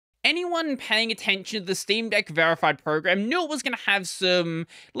anyone paying attention to the Steam Deck verified program knew it was going to have some,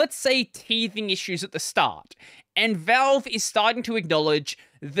 let's say, teething issues at the start. And Valve is starting to acknowledge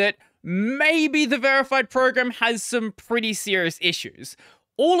that maybe the verified program has some pretty serious issues.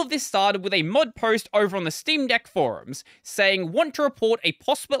 All of this started with a mod post over on the Steam Deck forums saying, want to report a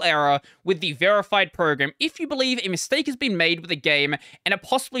possible error with the verified program. If you believe a mistake has been made with a game and it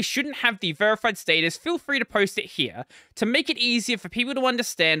possibly shouldn't have the verified status, feel free to post it here. To make it easier for people to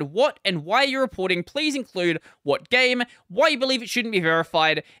understand what and why you're reporting, please include what game, why you believe it shouldn't be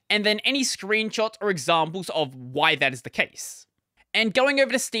verified, and then any screenshots or examples of why that is the case. And going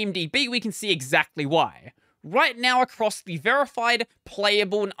over to SteamDB, we can see exactly why. Right now, across the verified,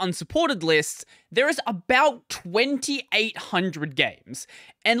 playable, and unsupported lists, there is about 2,800 games.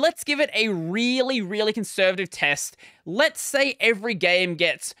 And let's give it a really conservative test. Let's say every game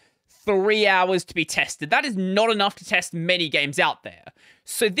gets 3 hours to be tested. That is not enough to test many games out there.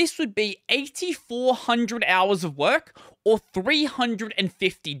 So this would be 8,400 hours of work, or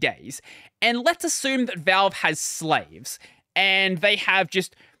 350 days. And let's assume that Valve has slaves, and they have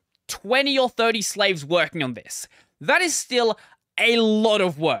just 20 or 30 slaves working on this. That is still a lot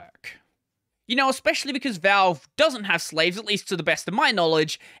of work. You know, especially because Valve doesn't have slaves, at least to the best of my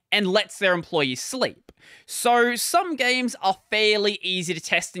knowledge, and lets their employees sleep. So some games are fairly easy to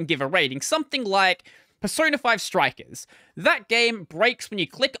test and give a rating. Something like Persona 5 Strikers. That game breaks when you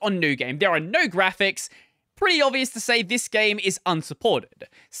click on New Game. There are no graphics. Pretty obvious to say this game is unsupported.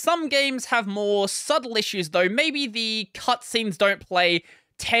 Some games have more subtle issues though. Maybe the cutscenes don't play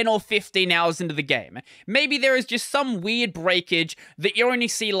 10 or 15 hours into the game. Maybe there is just some weird breakage that you only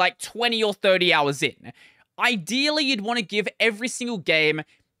see like 20 or 30 hours in. Ideally, you'd want to give every single game,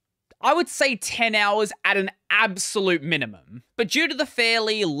 I would say 10 hours at an absolute minimum. But due to the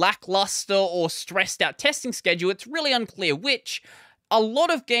fairly lackluster or stressed out testing schedule, it's really unclear which. A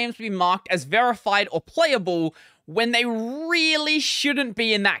lot of games will be marked as verified or playable when they really shouldn't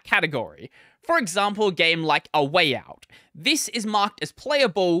be in that category. For example, a game like A Way Out. This is marked as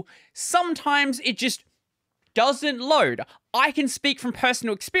playable. Sometimes it just doesn't load. I can speak from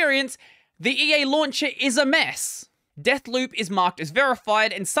personal experience. The EA launcher is a mess. Deathloop is marked as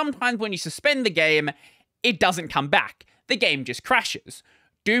verified, and sometimes when you suspend the game, it doesn't come back. The game just crashes.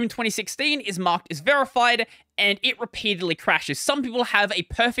 Doom 2016 is marked as verified, and it repeatedly crashes. Some people have a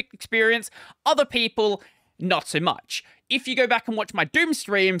perfect experience, other people, not so much. If you go back and watch my Doom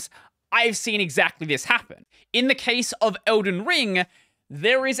streams, I've seen exactly this happen. In the case of Elden Ring,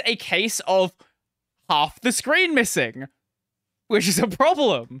 there is a case of half the screen missing, which is a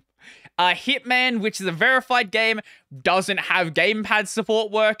problem. Hitman, which is a verified game, doesn't have gamepad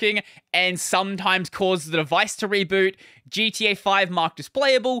support working, and sometimes causes the device to reboot. GTA 5 marked as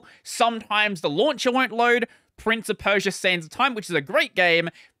playable, sometimes the launcher won't load. Prince of Persia: Sands of Time, which is a great game,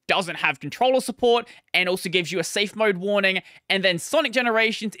 doesn't have controller support, and also gives you a safe mode warning. And then Sonic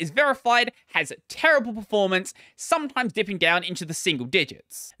Generations is verified, has a terrible performance, sometimes dipping down into the single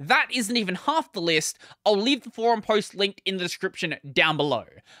digits. That isn't even half the list. I'll leave the forum post linked in the description down below.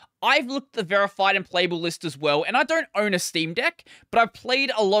 I've looked at the verified and playable list as well, and I don't own a Steam Deck, but I've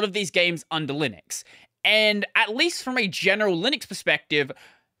played a lot of these games under Linux. And at least from a general Linux perspective,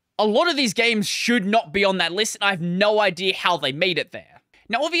 a lot of these games should not be on that list, and I have no idea how they made it there.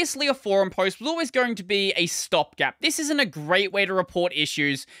 Now, obviously, a forum post was always going to be a stopgap. This isn't a great way to report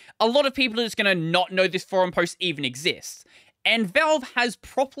issues. A lot of people are just going to not know this forum post even exists. And Valve has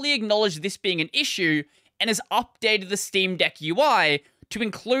properly acknowledged this being an issue and has updated the Steam Deck UI to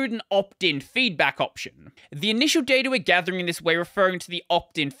include an opt-in feedback option. The initial data we're gathering in this way, referring to the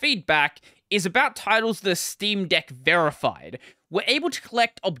opt-in feedback, is about titles that are Steam Deck verified. We're able to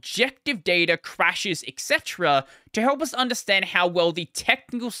collect objective data, crashes, etc. to help us understand how well the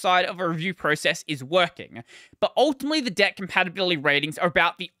technical side of a review process is working. But ultimately, the deck compatibility ratings are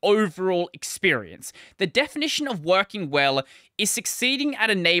about the overall experience. The definition of working well is succeeding at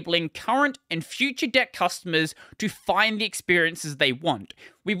enabling current and future deck customers to find the experiences they want.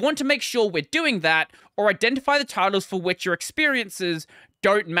 We want to make sure we're doing that, or identify the titles for which your experiences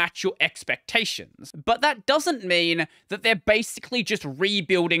don't match your expectations. But that doesn't mean that they're basically just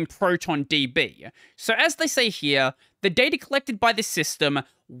rebuilding ProtonDB. So as they say here, the data collected by this system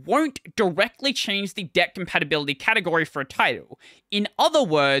won't directly change the deck compatibility category for a title. In other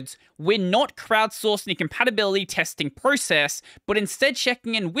words, we're not crowdsourcing the compatibility testing process, but instead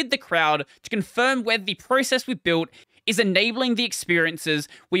checking in with the crowd to confirm whether the process we built is enabling the experiences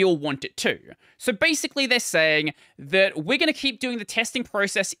we all want it to. So basically they're saying that we're going to keep doing the testing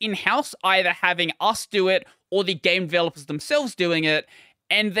process in-house, either having us do it or the game developers themselves doing it,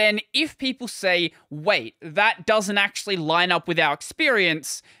 And then if people say, wait, that doesn't actually line up with our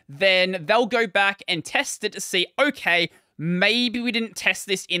experience, then they'll go back and test it to see, okay, maybe we didn't test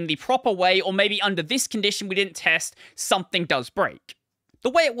this in the proper way, or maybe under this condition we didn't test, something does break. The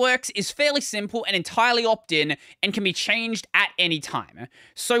way it works is fairly simple and entirely opt-in and can be changed at any time.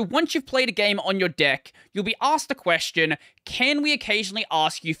 So once you've played a game on your deck, you'll be asked a question, can we occasionally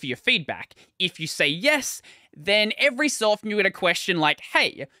ask you for your feedback? If you say yes, then every so often you get a question like,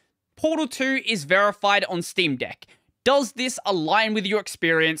 hey, Portal 2 is verified on Steam Deck. Does this align with your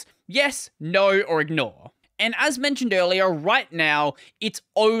experience? Yes, no, or ignore. And as mentioned earlier, right now, it's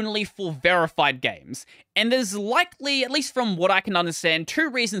only for verified games. And there's likely, at least from what I can understand,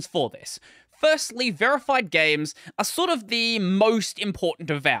 two reasons for this. Firstly, verified games are sort of the most important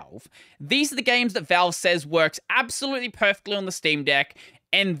to Valve. These are the games that Valve says works absolutely perfectly on the Steam Deck,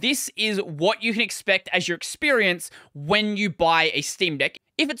 and this is what you can expect as your experience when you buy a Steam Deck.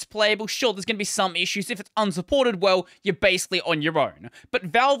 If it's playable, sure, there's going to be some issues. If it's unsupported, well, you're basically on your own. But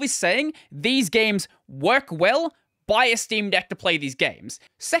Valve is saying these games work well. Buy a Steam Deck to play these games.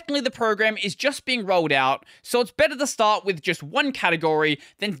 Secondly, the program is just being rolled out, so it's better to start with just one category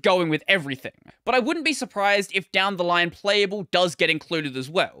than going with everything. But I wouldn't be surprised if down the line playable does get included as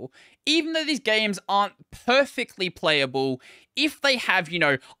well. Even though these games aren't perfectly playable, if they have, you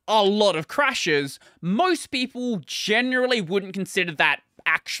know, a lot of crashes, most people generally wouldn't consider that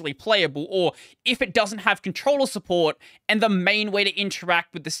actually playable, or if it doesn't have controller support and the main way to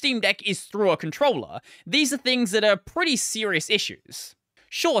interact with the Steam Deck is through a controller. These are things that are pretty serious issues.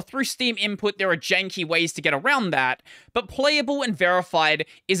 Sure, through Steam input there are janky ways to get around that, but playable and verified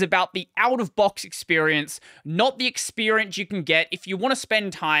is about the out-of-box experience, not the experience you can get if you want to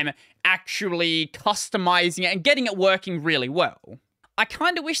spend time actually customizing it and getting it working really well. I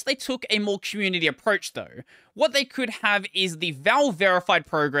kinda wish they took a more community approach though. What they could have is the Valve verified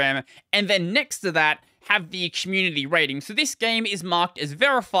program, and then next to that, have the community rating. So this game is marked as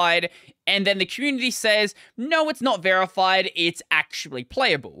verified, and then the community says, no, it's not verified, it's actually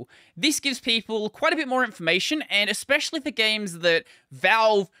playable. This gives people quite a bit more information, and especially for games that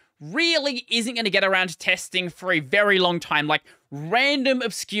Valve really isn't going to get around to testing for a very long time, like random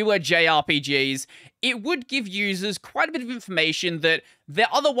obscure JRPGs, it would give users quite a bit of information that they're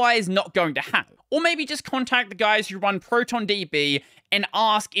otherwise not going to have. Or maybe just contact the guys who run ProtonDB and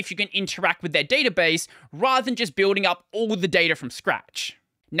ask if you can interact with their database rather than just building up all the data from scratch.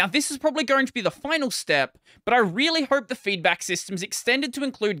 Now, this is probably going to be the final step, but I really hope the feedback system's extended to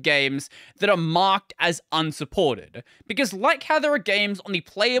include games that are marked as unsupported. Because like how there are games on the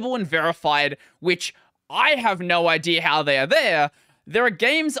playable and verified, which I have no idea how they are there are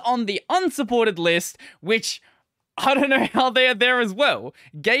games on the unsupported list, which I don't know how they are there as well.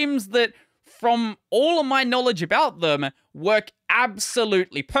 Games that, from all of my knowledge about them, work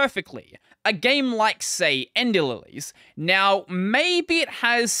absolutely perfectly. A game like, say, Ender Lilies. Now, maybe it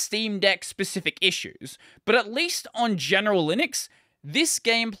has Steam Deck specific issues, but at least on general Linux, this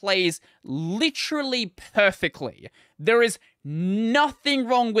game plays literally perfectly. There is nothing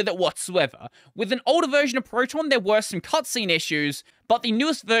wrong with it whatsoever. With an older version of Proton, there were some cutscene issues, but the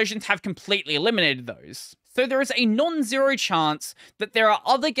newest versions have completely eliminated those. So there is a non-zero chance that there are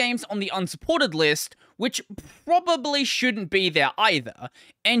other games on the unsupported list which probably shouldn't be there either.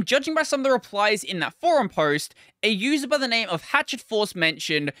 And judging by some of the replies in that forum post, a user by the name of Hatchet Force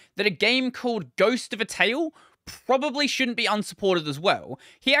mentioned that a game called Ghost of a Tale probably shouldn't be unsupported as well.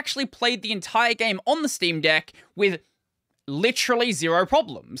 He actually played the entire game on the Steam Deck with literally zero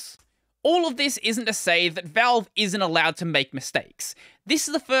problems. All of this isn't to say that Valve isn't allowed to make mistakes. This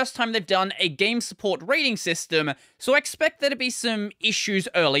is the first time they've done a game support rating system, so I expect there to be some issues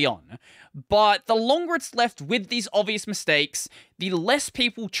early on. But the longer it's left with these obvious mistakes, the less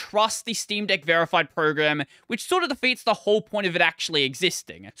people trust the Steam Deck verified program, which sort of defeats the whole point of it actually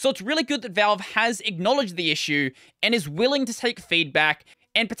existing. So it's really good that Valve has acknowledged the issue and is willing to take feedback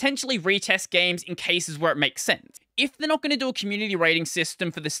and potentially retest games in cases where it makes sense. If they're not going to do a community rating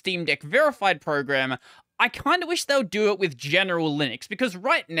system for the Steam Deck verified program, I kind of wish they'll do it with general Linux, because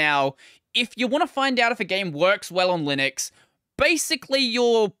right now, if you want to find out if a game works well on Linux, basically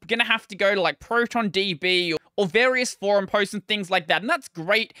you're going to have to go to like ProtonDB or various forum posts and things like that, and that's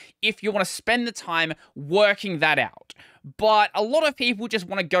great if you want to spend the time working that out. But a lot of people just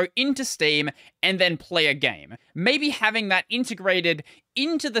want to go into Steam and then play a game. Maybe having that integrated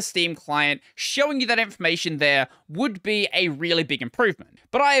into the Steam client, showing you that information there, would be a really big improvement.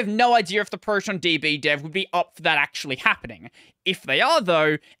 But I have no idea if the ProtonDB dev would be up for that actually happening. If they are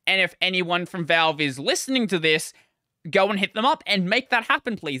though, and if anyone from Valve is listening to this, go and hit them up and make that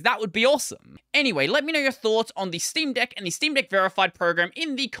happen, please. That would be awesome. Anyway, let me know your thoughts on the Steam Deck and the Steam Deck Verified program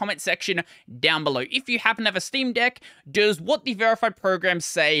in the comment section down below. If you happen to have a Steam Deck, does what the Verified programs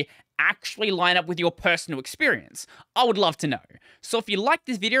say actually line up with your personal experience? I would love to know. So if you like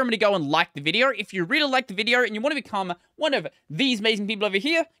this video, I'm going to go and like the video. If you really like the video and you want to become one of these amazing people over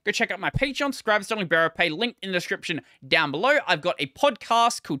here, go check out my Patreon, subscribe to Sterling Barrow Pay, linked in the description down below. I've got a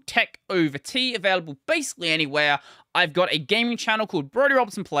podcast called Tech Over Tea, available basically anywhere. I've got a gaming channel called Brodie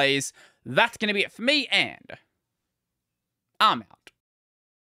Robertson Plays. That's going to be it for me, and I'm out.